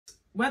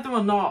whether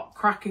or not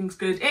cracking's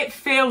good, it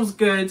feels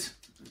good.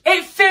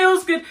 It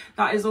feels good.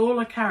 That is all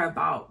I care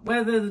about.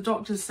 Whether the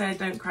doctors say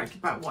don't crack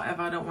your back,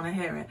 whatever, I don't want to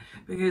hear it.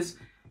 Because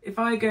if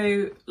I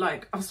go,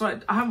 like,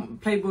 I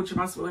haven't played wheelchair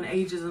basketball in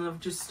ages and I've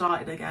just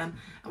started again.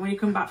 And when you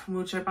come back from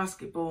wheelchair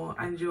basketball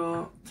and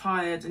you're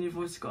tired and you've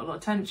obviously got a lot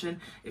of tension,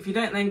 if you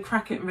don't then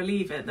crack it and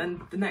relieve it,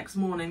 then the next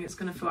morning it's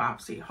going to feel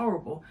absolutely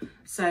horrible.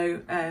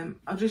 So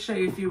I'll just show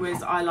you a few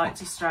ways that I like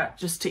to stretch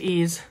just to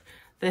ease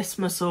this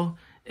muscle,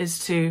 is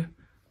to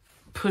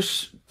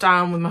push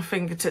down with my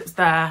fingertips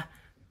there.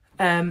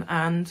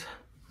 And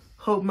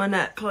hold my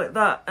neck like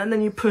that, and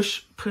then you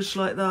push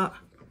like that,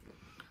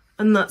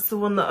 and that's the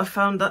one that I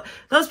found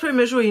that's pretty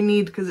much all you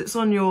need, because it's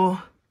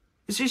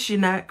just your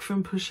neck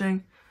from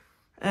pushing.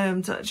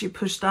 To actually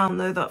push down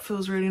though, that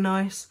feels really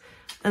nice,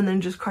 and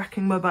then just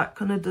cracking my back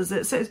kind of does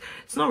it. So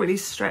it's not really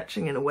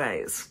stretching in a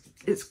way,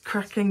 it's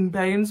cracking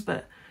bones,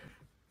 but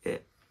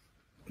it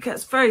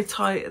gets very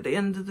tight at the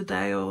end of the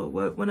day, or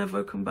whenever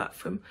I come back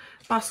from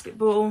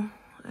basketball.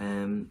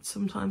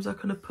 Sometimes I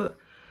kind of put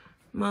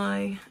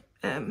my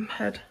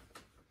head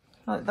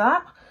like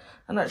that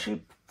and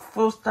actually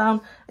force down.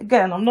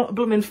 Again, I'm not a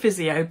blooming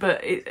physio,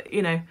 but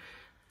you know,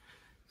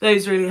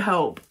 those really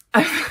help.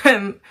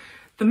 The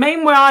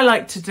main way I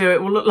like to do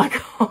it will look like a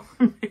horror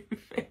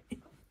movie,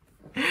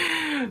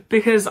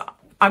 because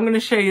I'm going to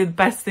show you the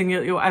best thing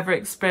you'll ever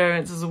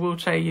experience as a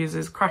wheelchair user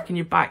is cracking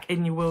your back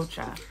in your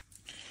wheelchair.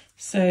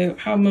 So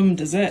how Mum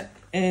does it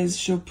is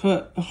she'll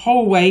put the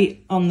whole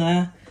weight on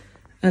there,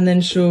 and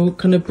then she'll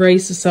kind of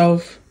brace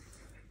herself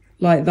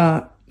like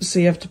that. So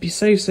you have to be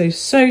so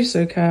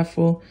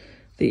careful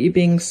that you're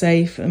being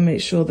safe and make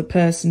sure the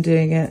person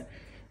doing it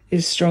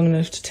is strong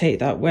enough to take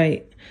that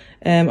weight.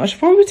 I should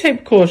probably take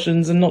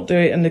precautions and not do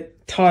it on the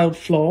tiled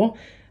floor,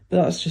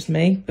 but that's just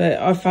me. But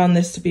I found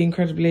this to be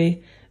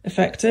incredibly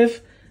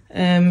effective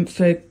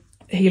for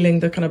healing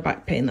the kind of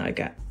back pain that I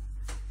get.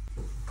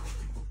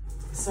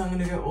 So I'm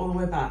going to go all the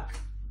way back.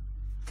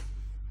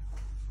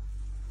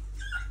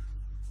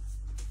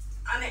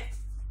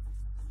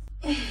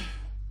 And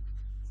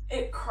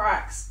it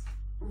cracks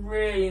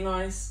really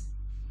nice.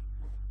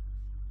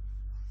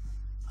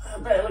 I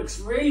bet it looks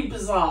really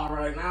bizarre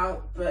right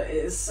now, but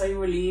it is so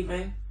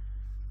relieving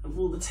of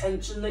all the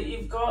tension that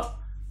you've got.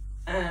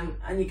 And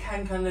you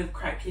can kind of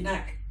crack your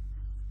neck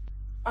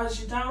as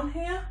you're down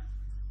here.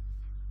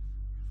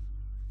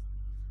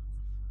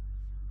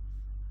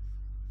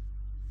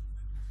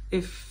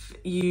 If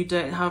you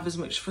don't have as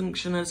much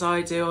function as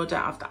I do, or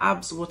don't have the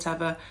abs or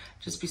whatever,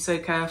 just be so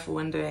careful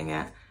when doing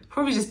it.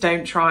 Probably just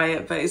don't try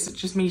it, but it's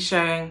just me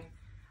showing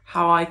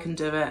how I can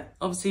do it.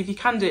 Obviously, if you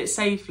can do it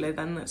safely,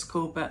 then that's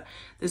cool, but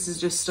this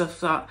is just stuff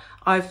that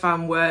I've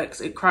found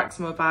works. It cracks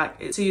my back.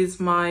 It soothes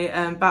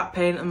my back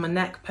pain and my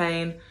neck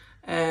pain,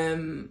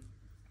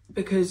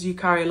 because you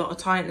carry a lot of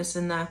tightness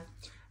in there.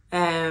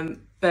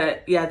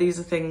 But yeah, these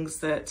are things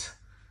that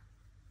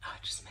I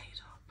just made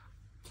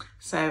up.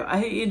 So I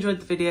hope you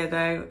enjoyed the video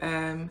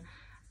though.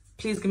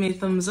 Please give me a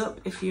thumbs up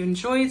if you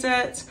enjoyed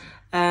it,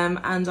 and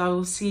I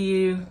will see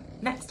you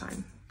next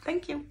time.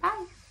 Thank you.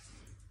 Bye.